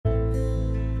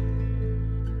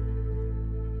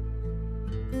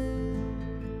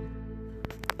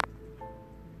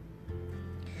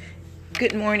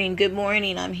Good morning. Good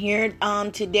morning. I'm here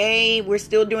today. We're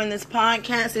still doing this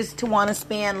podcast. It's Tawana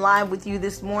Span live with you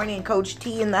this morning. Coach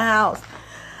T in the house.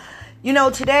 You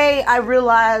know, today I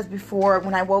realized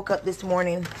when I woke up this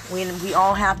morning, when we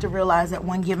all have to realize at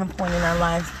one given point in our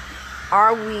lives,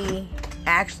 are we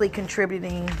actually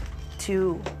contributing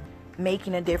to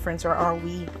making a difference, or are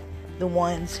we the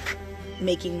ones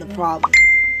making the problem?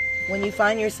 When you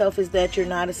find yourself is that you're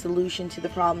not a solution to the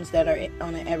problems that are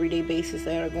on an everyday basis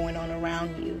that are going on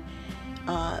around you,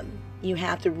 you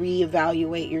have to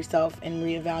reevaluate yourself and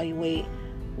reevaluate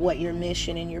what your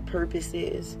mission and your purpose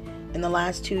is. And the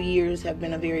last 2 years have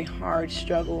been a very hard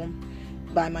struggle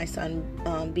by my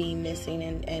son being missing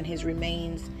and his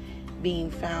remains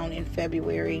being found in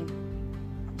February.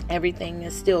 Everything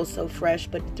is still so fresh,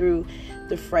 but through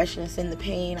the freshness and the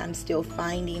pain, I'm still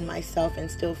finding myself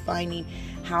and still finding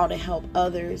how to help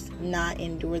others not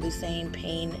endure the same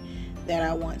pain that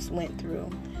I once went through.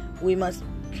 We must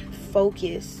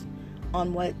focus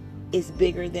on what is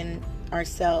bigger than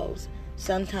ourselves.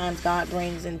 Sometimes God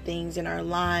brings in things in our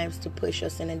lives to push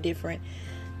us in a different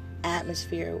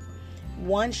atmosphere.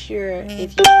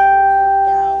 If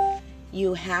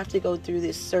you have to go through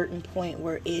this certain point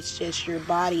where it's just your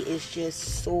body is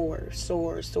just sore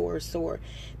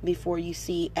before you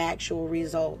see actual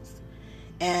results.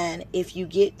 And if you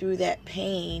get through that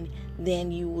pain, then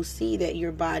you will see that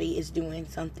your body is doing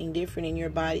something different, and your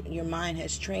body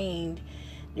has trained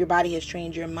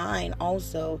your mind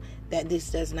also that this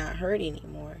does not hurt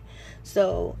anymore.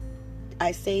 So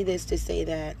I say this to say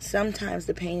that sometimes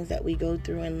the pains that we go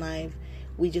through in life,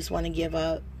 we just want to give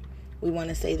up. We want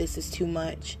to say, this is too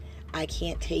much. I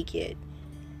can't take it.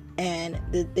 And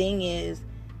the thing is,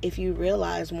 if you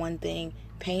realize one thing,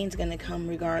 pain's going to come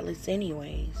regardless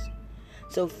anyways.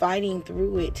 So fighting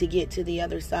through it to get to the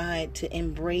other side, to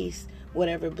embrace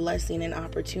whatever blessing and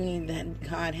opportunity that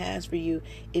God has for you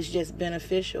is just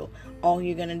beneficial. All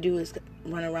you're going to do is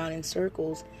run around in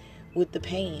circles with the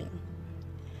pain.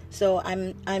 So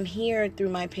I'm here through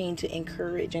my pain to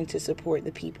encourage and to support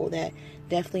the people that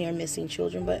definitely are missing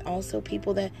children, but also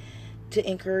to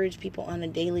encourage people on a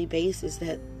daily basis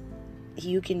that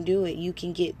you can do it, you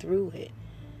can get through it.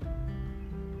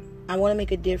 I want to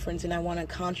make a difference, and I want to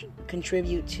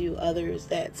contribute to others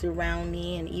that surround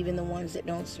me, and even the ones that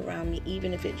don't surround me.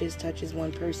 Even if it just touches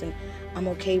one person, I'm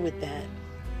okay with that.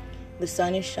 The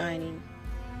sun is shining.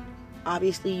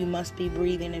 Obviously, you must be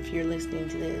breathing if you're listening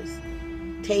to this.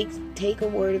 Take a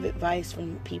word of advice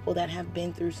from people that have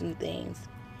been through some things.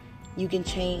 You can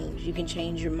change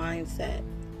your mindset.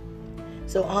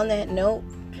 So on that note,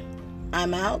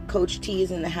 I'm out. Coach T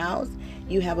is in the house.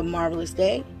 You have a marvelous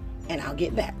day, and I'll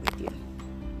get back with you.